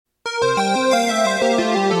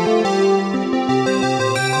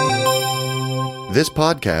This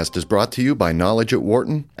podcast is brought to you by Knowledge at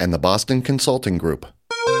Wharton and the Boston Consulting Group.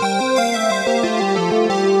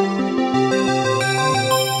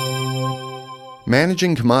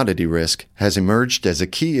 Managing commodity risk has emerged as a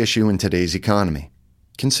key issue in today's economy.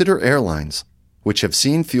 Consider airlines, which have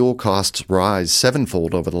seen fuel costs rise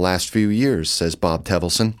sevenfold over the last few years, says Bob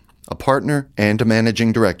Tevelson, a partner and a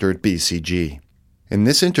managing director at BCG. In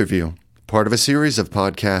this interview, part of a series of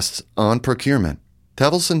podcasts on procurement,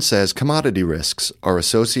 Tevelson says commodity risks are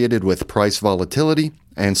associated with price volatility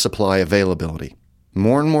and supply availability.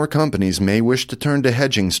 More and more companies may wish to turn to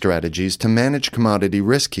hedging strategies to manage commodity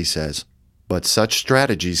risk, he says, but such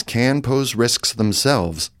strategies can pose risks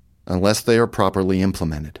themselves unless they are properly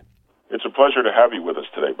implemented. It's a pleasure to have you with us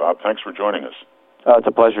today, Bob. Thanks for joining us. It's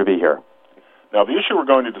a pleasure to be here. Now, the issue we're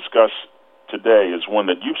going to discuss today is one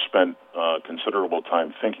that you've spent considerable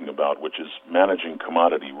time thinking about, which is managing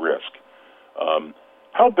commodity risk.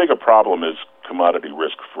 How big a problem is commodity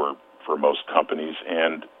risk for most companies,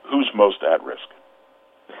 and who's most at risk?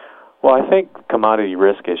 Well, I think commodity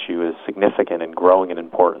risk issue is significant and growing in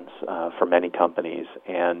importance for many companies,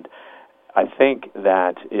 and I think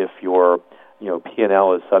that if your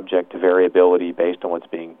P&L is subject to variability based on what's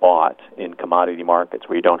being bought in commodity markets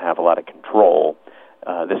where you don't have a lot of control,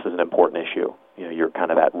 this is an important issue. You're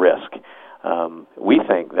kind of at risk. We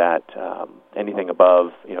think that anything above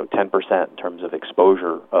 10% in terms of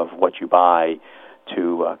exposure of what you buy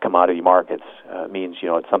to commodity markets means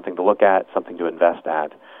it's something to look at, something to invest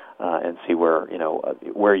at, and see where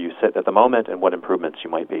you sit at the moment and what improvements you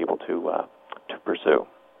might be able to pursue.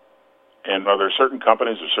 And are there certain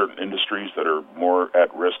companies or certain industries that are more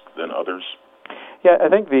at risk than others? Yeah, I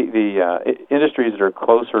think the industries that are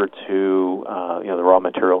closer to the raw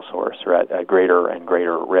material source are at greater and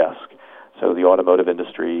greater risk. So the automotive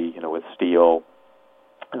industry, with steel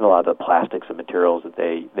and a lot of the plastics and materials that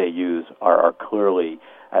they use are clearly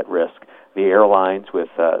at risk. The airlines, with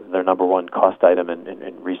their number one cost item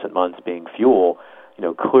in recent months being fuel,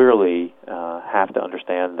 clearly have to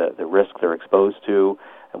understand the risk they're exposed to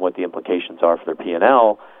and what the implications are for their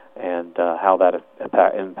P&L and how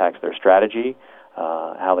that impacts their strategy,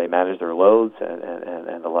 how they manage their loads,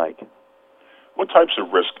 and the like. What types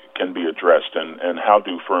of risk can be addressed, and how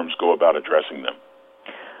do firms go about addressing them?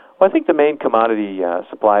 Well, I think the main commodity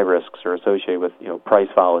supply risks are associated with price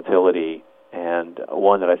volatility, and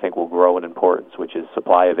one that I think will grow in importance, which is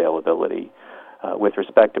supply availability. With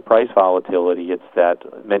respect to price volatility, it's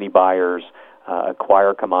that many buyers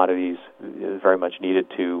acquire commodities very much needed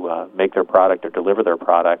to make their product or deliver their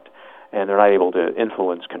product, and they're not able to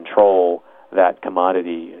influence, control that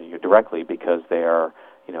commodity directly because they are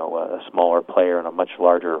a smaller player in a much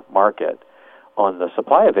larger market. On the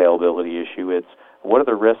supply availability issue, it's what are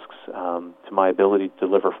the risks to my ability to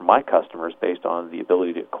deliver for my customers based on the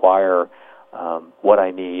ability to acquire what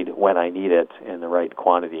I need, when I need it, in the right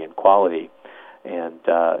quantity and quality. And,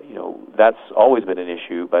 that's always been an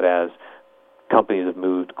issue, but as companies have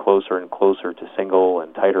moved closer and closer to single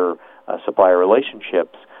and tighter supplier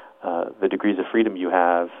relationships, the degrees of freedom you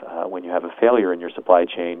have when you have a failure in your supply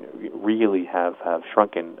chain really have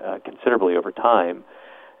shrunken considerably over time.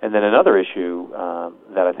 And then another issue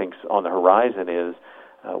that I think is on the horizon is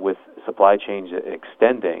with supply chains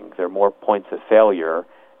extending, there are more points of failure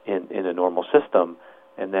in a normal system,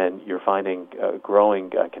 and then you're finding a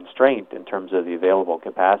growing constraint in terms of the available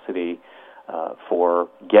capacity for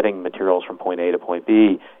getting materials from point A to point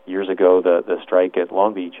B. Years ago, the strike at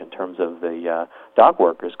Long Beach in terms of the dock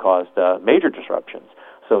workers caused major disruptions.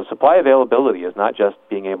 So supply availability is not just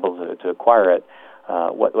being able to acquire it.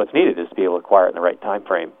 What's needed is to be able to acquire it in the right time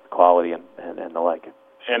frame, quality, and the like.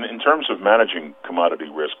 And in terms of managing commodity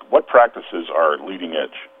risk, what practices are leading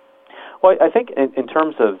edge? Well, I think in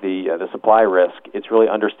terms of the supply risk, it's really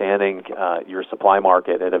understanding your supply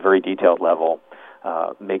market at a very detailed level.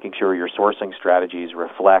 Making sure your sourcing strategies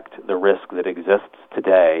reflect the risk that exists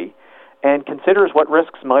today, and considers what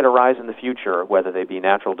risks might arise in the future, whether they be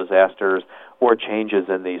natural disasters or changes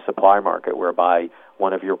in the supply market, whereby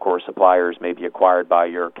one of your core suppliers may be acquired by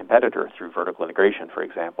your competitor through vertical integration, for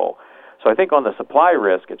example. So I think on the supply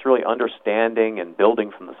risk, it's really understanding and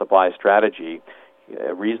building from the supply strategy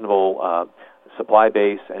a reasonable supply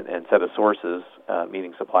base and set of sources,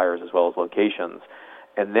 meaning suppliers as well as locations,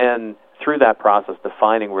 and then through that process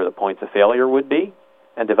defining where the points of failure would be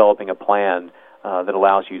and developing a plan that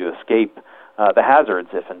allows you to escape the hazards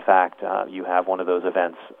if, in fact, you have one of those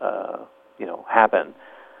events happen.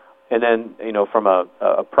 And then, from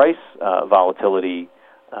a price volatility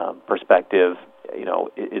perspective,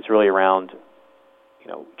 it's really around,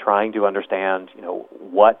 trying to understand,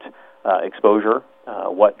 what exposure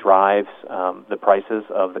what drives the prices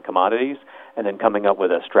of the commodities, and then coming up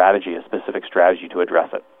with a specific strategy to address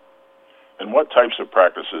it. And what types of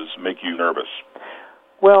practices make you nervous?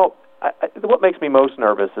 Well, what makes me most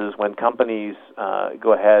nervous is when companies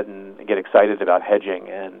go ahead and get excited about hedging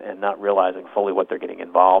and not realizing fully what they're getting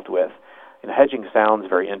involved with. Hedging sounds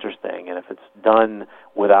very interesting, and if it's done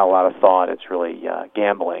without a lot of thought, it's really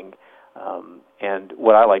gambling. And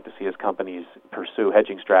what I like to see is companies pursue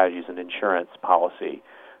hedging strategies and insurance policy.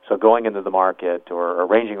 So going into the market or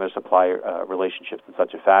arranging their supply relationships in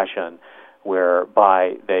such a fashion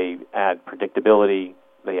whereby they add predictability,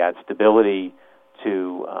 they add stability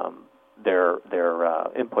to their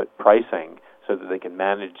input pricing so that they can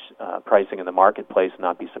manage pricing in the marketplace and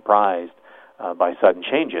not be surprised by sudden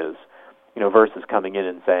changes, versus coming in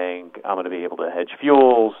and saying, I'm going to be able to hedge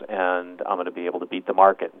fuels and I'm going to be able to beat the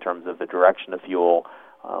market in terms of the direction of fuel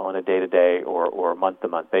on a day-to-day or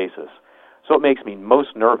month-to-month basis. So what makes me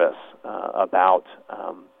most nervous about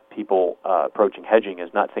people approaching hedging is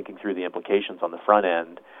not thinking through the implications on the front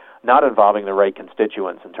end, not involving the right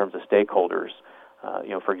constituents in terms of stakeholders.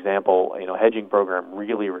 For example, a hedging program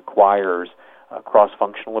really requires a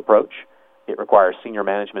cross-functional approach. It requires senior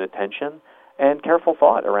management attention and careful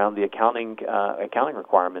thought around the accounting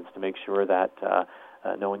requirements to make sure that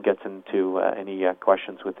no one gets into any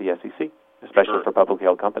questions with the SEC, especially for publicly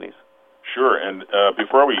held companies. Sure, and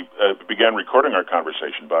before we began recording our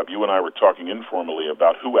conversation, Bob, you and I were talking informally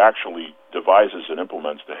about who actually devises and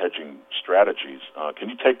implements the hedging strategies. Can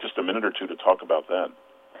you take just a minute or two to talk about that?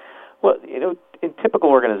 Well, in typical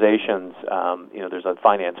organizations, there's a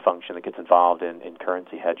finance function that gets involved in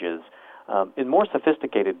currency hedges. In more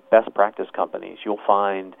sophisticated best practice companies, you'll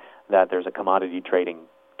find that there's a commodity trading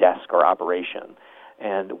desk or operation.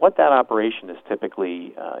 And what that operation is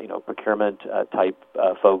typically, procurement type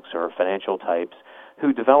folks or financial types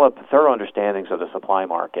who develop thorough understandings of the supply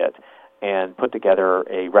market and put together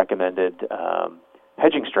a recommended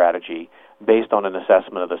hedging strategy based on an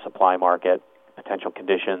assessment of the supply market, potential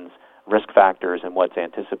conditions, risk factors, and what's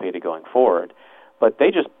anticipated going forward. But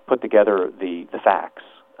they just put together the facts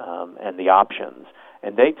and the options.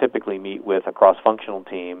 And they typically meet with a cross-functional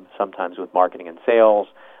team, sometimes with marketing and sales,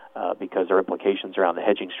 because there are implications around the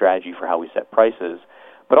hedging strategy for how we set prices,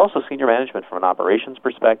 but also senior management from an operations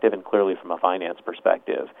perspective and clearly from a finance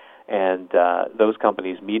perspective. And those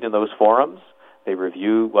companies meet in those forums. They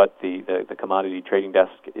review what the commodity trading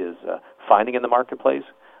desk is finding in the marketplace,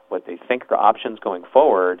 what they think are options going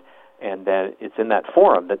forward, and then it's in that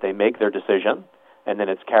forum that they make their decision, and then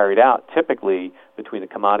it's carried out typically between the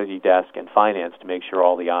commodity desk and finance to make sure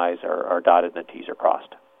all the I's are dotted and the T's are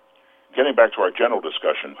crossed. Getting back to our general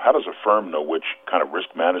discussion, how does a firm know which kind of risk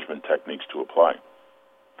management techniques to apply?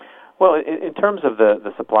 Well, in terms of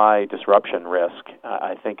the supply disruption risk,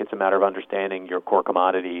 I think it's a matter of understanding your core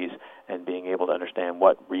commodities and being able to understand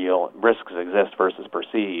what real risks exist versus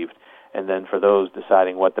perceived, and then for those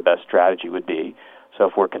deciding what the best strategy would be. So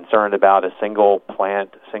if we're concerned about a single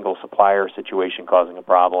plant, single supplier situation causing a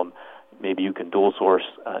problem, maybe you can dual source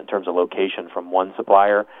in terms of location from one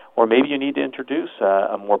supplier, or maybe you need to introduce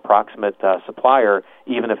a more proximate supplier,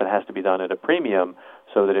 even if it has to be done at a premium,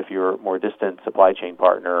 so that if your more distant supply chain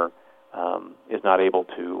partner is not able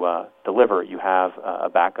to deliver, you have a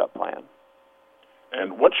backup plan.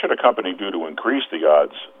 And what should a company do to increase the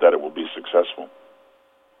odds that it will be successful?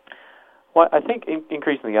 Well, I think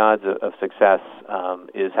increasing the odds of success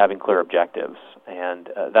is having clear objectives, and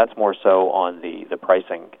that's more so on the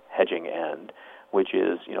pricing hedging end, which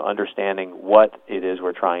is understanding what it is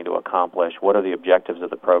we're trying to accomplish, what are the objectives of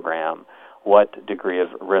the program, what degree of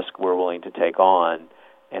risk we're willing to take on,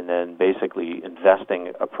 and then basically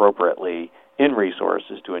investing appropriately in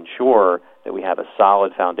resources to ensure that we have a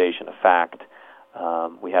solid foundation of fact,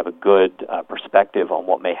 we have a good perspective on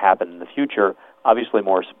what may happen in the future. Obviously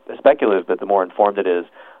more speculative, but the more informed it is,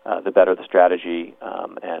 the better the strategy,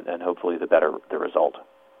 and hopefully the better the result.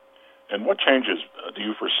 And what changes do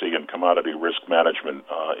you foresee in commodity risk management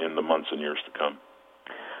in the months and years to come?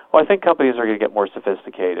 Well, I think companies are going to get more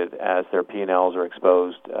sophisticated as their P&Ls are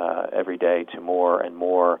exposed every day to more and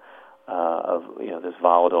more of this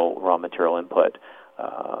volatile raw material input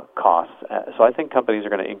costs. So I think companies are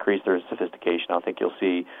going to increase their sophistication. I think you'll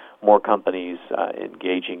see more companies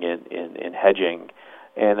engaging in hedging.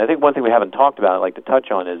 And I think one thing we haven't talked about, I'd like to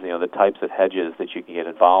touch on, is the types of hedges that you can get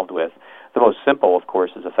involved with. The most simple, of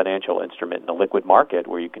course, is a financial instrument in a liquid market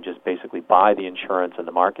where you can just basically buy the insurance in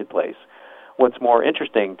the marketplace. What's more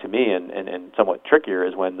interesting to me and somewhat trickier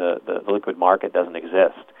is when the liquid market doesn't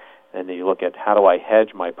exist. And then you look at how do I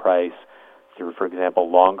hedge my price through, for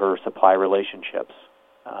example, longer supply relationships,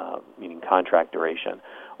 meaning contract duration,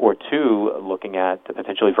 or two, looking at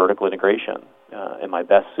potentially vertical integration. Am I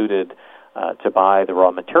best suited to buy the raw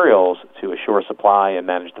materials to assure supply and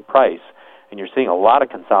manage the price? And you're seeing a lot of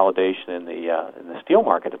consolidation in the steel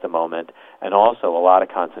market at the moment, and also a lot of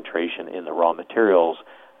concentration in the raw materials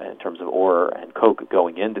in terms of ore and coke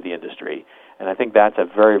going into the industry. And I think that's a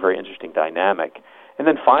very, very interesting dynamic. And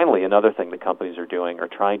then finally, another thing that companies are doing are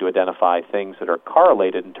trying to identify things that are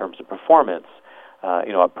correlated in terms of performance,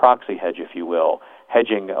 a proxy hedge, if you will,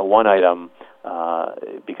 hedging one item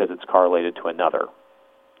because it's correlated to another.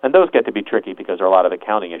 And those get to be tricky because there are a lot of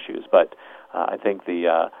accounting issues, but I think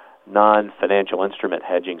the non-financial instrument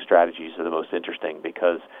hedging strategies are the most interesting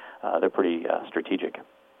because they're pretty strategic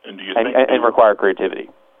and require creativity.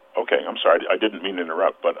 Okay, I'm sorry, I didn't mean to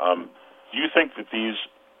interrupt, but do you think that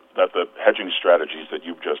the hedging strategies that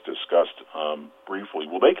you've just discussed briefly,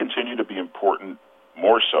 will they continue to be important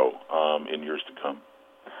more so in years to come?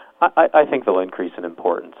 I think they'll increase in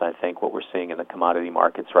importance. I think what we're seeing in the commodity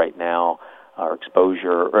markets right now are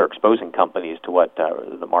exposing companies to what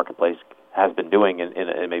the marketplace has been doing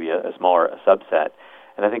in maybe a smaller subset.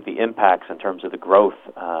 And I think the impacts in terms of the growth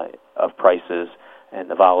of prices and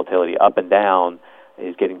the volatility up and down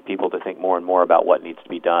is getting people to think more and more about what needs to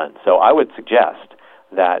be done. So I would suggest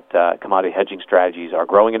that commodity hedging strategies are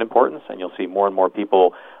growing in importance, and you'll see more and more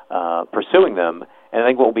people pursuing them. And I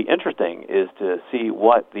think what will be interesting is to see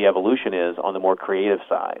what the evolution is on the more creative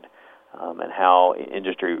side, and how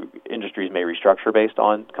industries may restructure based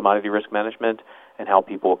on commodity risk management, and how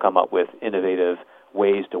people will come up with innovative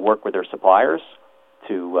ways to work with their suppliers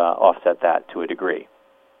to offset that to a degree.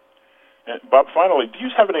 And Bob, finally, do you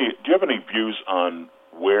have any views on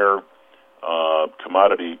where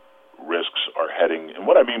commodity risks are heading? And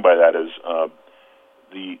what I mean by that is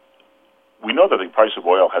we know that the price of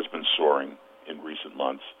oil has been soaring in recent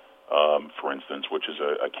months, for instance, which is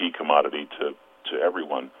a key commodity to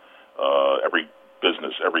everyone, every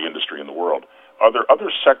business, every industry in the world. Are there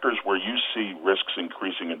other sectors where you see risks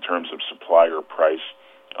increasing in terms of supply or price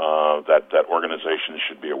that organizations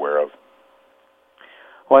should be aware of?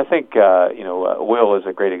 Well, I think oil is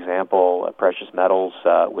a great example. Precious metals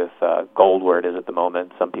with gold where it is at the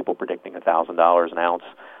moment. Some people predicting $1,000 an ounce.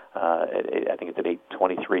 I think it's at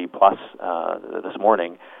 823 plus this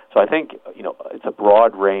morning. So I think it's a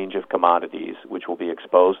broad range of commodities which will be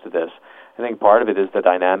exposed to this. I think part of it is the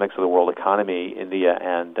dynamics of the world economy. India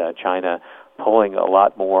and China pulling a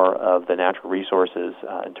lot more of the natural resources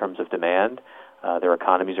in terms of demand. Their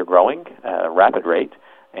economies are growing at a rapid rate,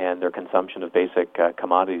 and their consumption of basic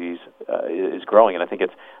commodities is growing. And I think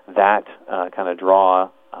it's that kind of draw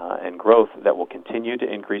and growth that will continue to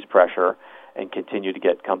increase pressure and continue to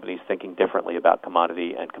get companies thinking differently about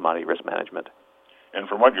commodity and commodity risk management. And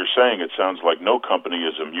from what you're saying, it sounds like no company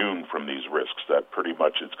is immune from these risks, that pretty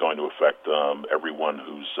much it's going to affect everyone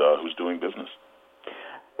who's doing business.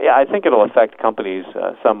 Yeah, I think it'll affect companies,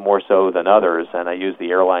 some more so than others. And I use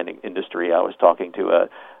the airline industry. I was talking to a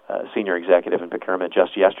senior executive in procurement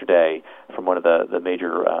just yesterday from one of the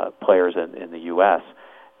major players in the U.S.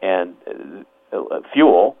 And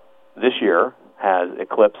fuel this year has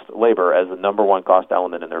eclipsed labor as the number one cost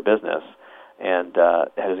element in their business, and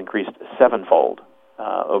has increased sevenfold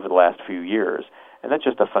over the last few years. And that's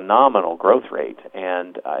just a phenomenal growth rate,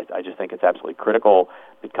 and I just think it's absolutely critical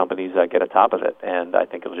that companies get atop of it, and I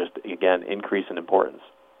think it'll just, again, increase in importance.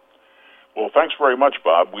 Well, thanks very much,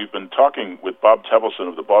 Bob. We've been talking with Bob Tevelson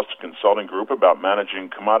of the Boston Consulting Group about managing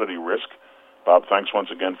commodity risk. Bob, thanks once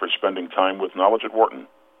again for spending time with Knowledge at Wharton.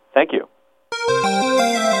 Thank you.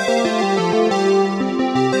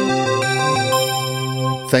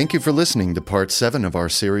 Thank you for listening to Part 7 of our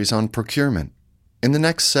series on procurement. In the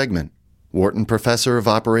next segment, Wharton Professor of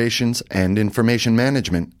Operations and Information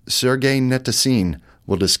Management, Sergei Netasin,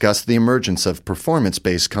 will discuss the emergence of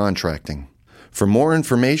performance-based contracting. For more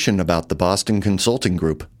information about the Boston Consulting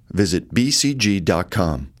Group, visit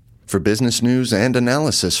bcg.com. For business news and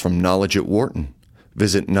analysis from Knowledge at Wharton,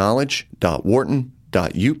 visit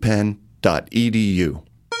knowledge.wharton.upenn.edu.